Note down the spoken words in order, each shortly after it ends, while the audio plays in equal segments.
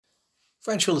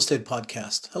French Real Estate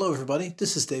Podcast. Hello, everybody.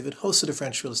 This is David, host of the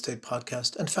French Real Estate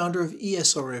Podcast and founder of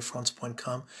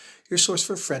E144.com, your source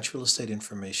for French real estate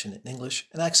information in English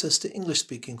and access to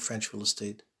English-speaking French real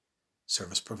estate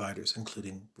service providers,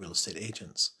 including real estate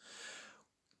agents.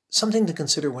 Something to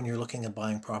consider when you're looking at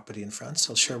buying property in France,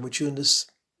 I'll share with you in this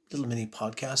little mini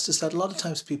podcast, is that a lot of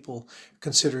times people are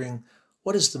considering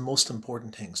what is the most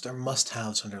important things, their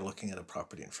must-haves when they're looking at a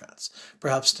property in France.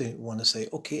 Perhaps they want to say,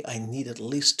 okay, I need at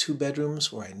least 2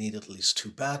 bedrooms or I need at least 2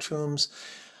 bathrooms.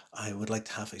 I would like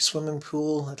to have a swimming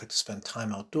pool. I'd like to spend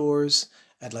time outdoors.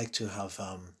 I'd like to have,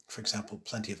 for example,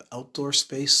 plenty of outdoor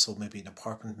space, so maybe an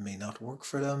apartment may not work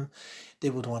for them.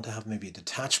 They would want to have maybe a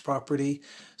detached property,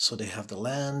 so they have the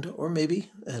land, or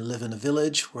maybe live in a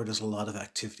village where there's a lot of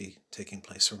activity taking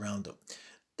place around them.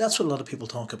 That's what a lot of people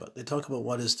talk about. They talk about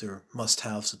what is their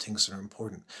must-haves, the things that are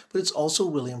important. But it's also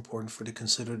really important to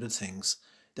consider the things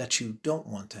that you don't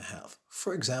want to have.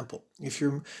 For example, if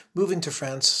you're moving to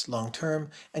France long-term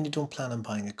and you don't plan on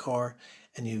buying a car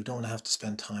and you don't have to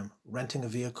spend time renting a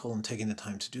vehicle and taking the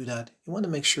time to do that, you want to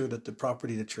make sure that the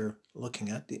property that you're looking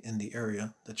at in the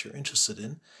area that you're interested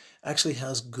in actually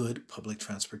has good public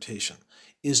transportation.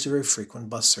 Is there a frequent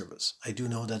bus service? I do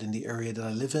know that in the area that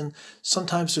I live in,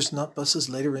 sometimes there's not buses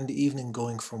later in the evening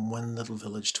going from one little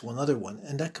village to another one,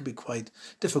 and that could be quite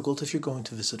difficult if you're going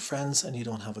to visit friends and you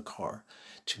don't have a car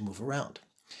to move around.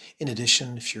 In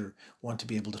addition, if you want to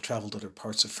be able to travel to other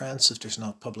parts of France, if there's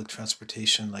not public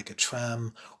transportation like a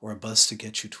tram or a bus to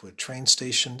get you to a train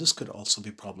station, this could also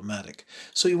be problematic.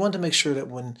 So you want to make sure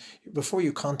that before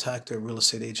you contact a real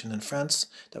estate agent in France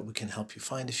that we can help you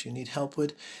find if you need help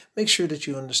with, make sure that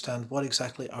you understand what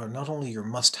exactly are not only your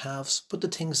must-haves, but the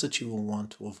things that you will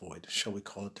want to avoid. Shall we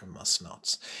call it their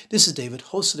must-nots? This is David,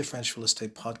 host of the French Real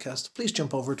Estate Podcast. Please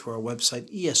jump over to our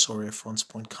website,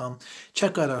 esorefrance.com.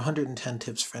 Check out our 110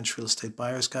 Tips French Real Estate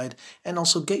Buyer's Guide, and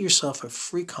also get yourself a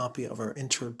free copy of our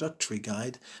introductory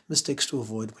guide, Mistakes to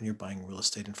Avoid When You're Buying Real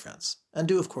Estate in France. And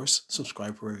do, of course,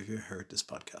 subscribe wherever you heard this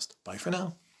podcast. Bye for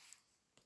now.